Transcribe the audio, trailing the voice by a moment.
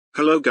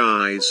Hello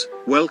guys,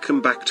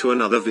 welcome back to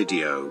another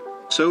video.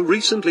 So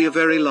recently a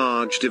very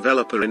large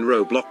developer in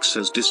Roblox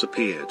has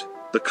disappeared.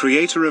 The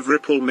creator of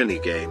Ripple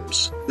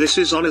minigames. This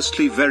is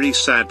honestly very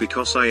sad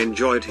because I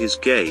enjoyed his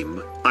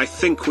game, I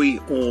think we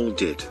all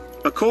did.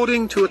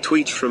 According to a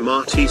tweet from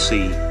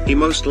RTC, he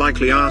most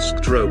likely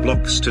asked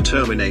Roblox to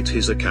terminate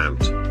his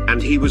account,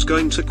 and he was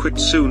going to quit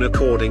soon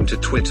according to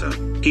Twitter.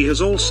 He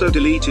has also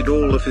deleted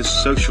all of his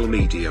social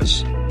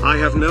medias. I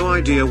have no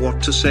idea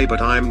what to say,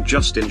 but I'm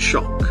just in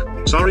shock.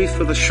 Sorry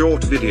for the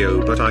short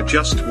video, but I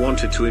just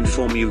wanted to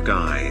inform you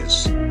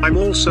guys. I'm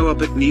also a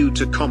bit new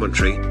to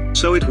commentary,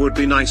 so it would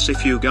be nice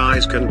if you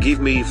guys can give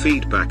me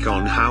feedback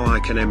on how I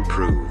can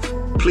improve.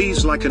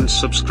 Please like and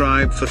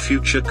subscribe for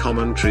future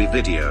commentary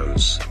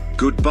videos.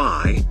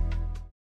 Goodbye.